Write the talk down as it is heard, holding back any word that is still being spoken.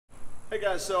Hey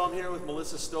guys, so I'm here with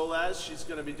Melissa Stolaz. She's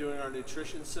going to be doing our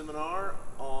nutrition seminar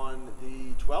on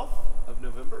the 12th of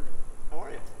November. How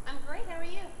are you? I'm great. How are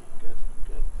you? Good,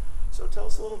 good. So tell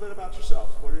us a little bit about yourself.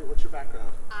 What's your background?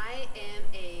 I am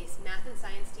a math and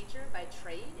science teacher by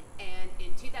trade, and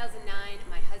in 2009,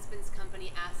 my husband's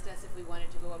company asked us if we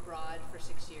wanted to go abroad for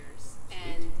 6 years.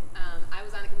 And I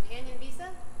was on a companion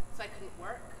visa, so I couldn't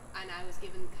work, and I was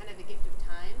given kind of the gift of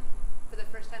time for the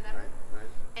first time ever. Right.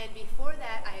 And before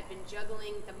that, I had been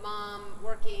juggling the mom,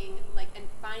 working, and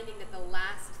finding that the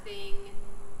last thing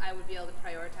I would be able to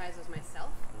prioritize was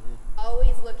myself.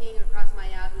 Always looking across my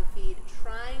Yahoo feed,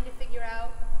 trying to figure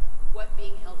out what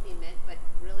being healthy meant, but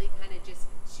really kind of just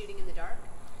shooting in the dark.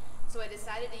 So I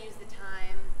decided to use the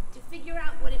time to figure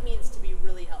out what it means to be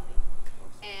really healthy.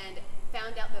 And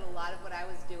found out that a lot of what I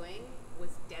was doing was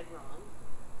dead wrong.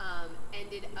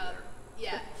 Ended up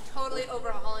totally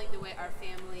overhauling the way our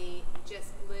family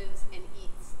just lives and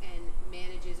eats and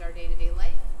manages our day-to-day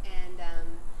life, and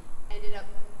ended up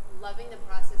loving the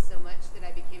process so much that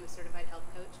I became a certified health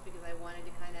coach because I wanted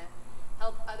to kind of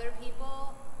help other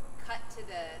people cut to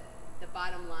the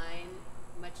bottom line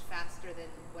much faster than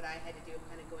what I had to do,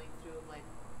 kind of going through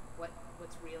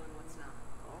what's real and what's not.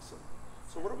 Awesome.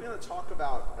 So what are we going to talk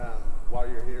about while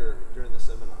you're here during the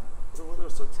seminar? What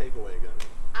is the takeaway going to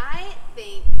be? I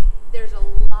think there's a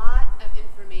lot of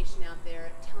information out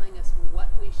there telling us what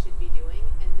we should be doing,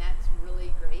 and that's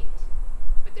really great.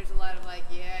 But there's a lot of I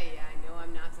know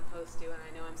I'm not supposed to, and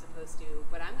I know I'm supposed to.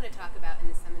 What I'm going to talk about in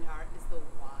the seminar is the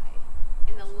why.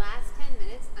 In the last 10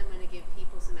 minutes, I'm going to give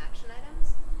people some action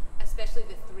items, especially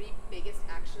the 3 biggest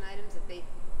action items that they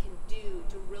can do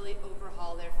to really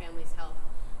overhaul their family's health.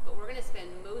 But we're going to spend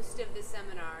most of the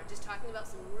seminar just talking about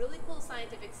some really cool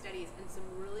scientific studies and some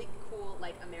really cool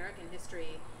American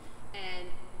history and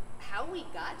how we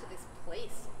got to this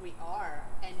place we are.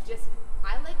 And just,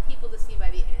 I like people to see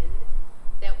by the end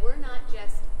that we're not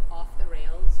just off the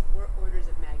rails, we're orders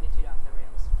of magnitude off the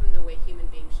rails from the way human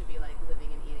beings should be living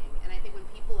and eating. And I think when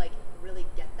people really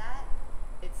get that,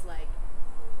 it's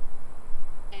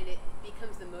and it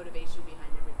becomes the motivation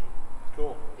behind everything.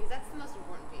 Cool. Because that's the most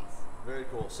important piece. Very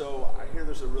cool. So I hear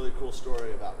there's a really cool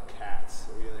story about cats.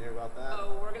 Are we going to hear about that?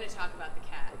 Oh, we're going to talk about the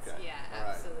cats. Okay. Yeah, all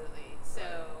right. Absolutely. So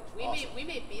Awesome. we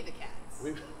may be the cats.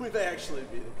 We may actually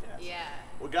be the cats. Yeah.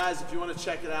 Well, guys, if you want to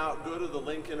check it out, go to the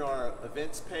link in our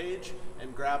events page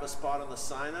and grab a spot on the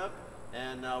sign up,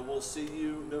 and we'll see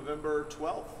you November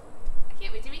 12th. I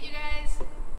can't wait to meet you guys.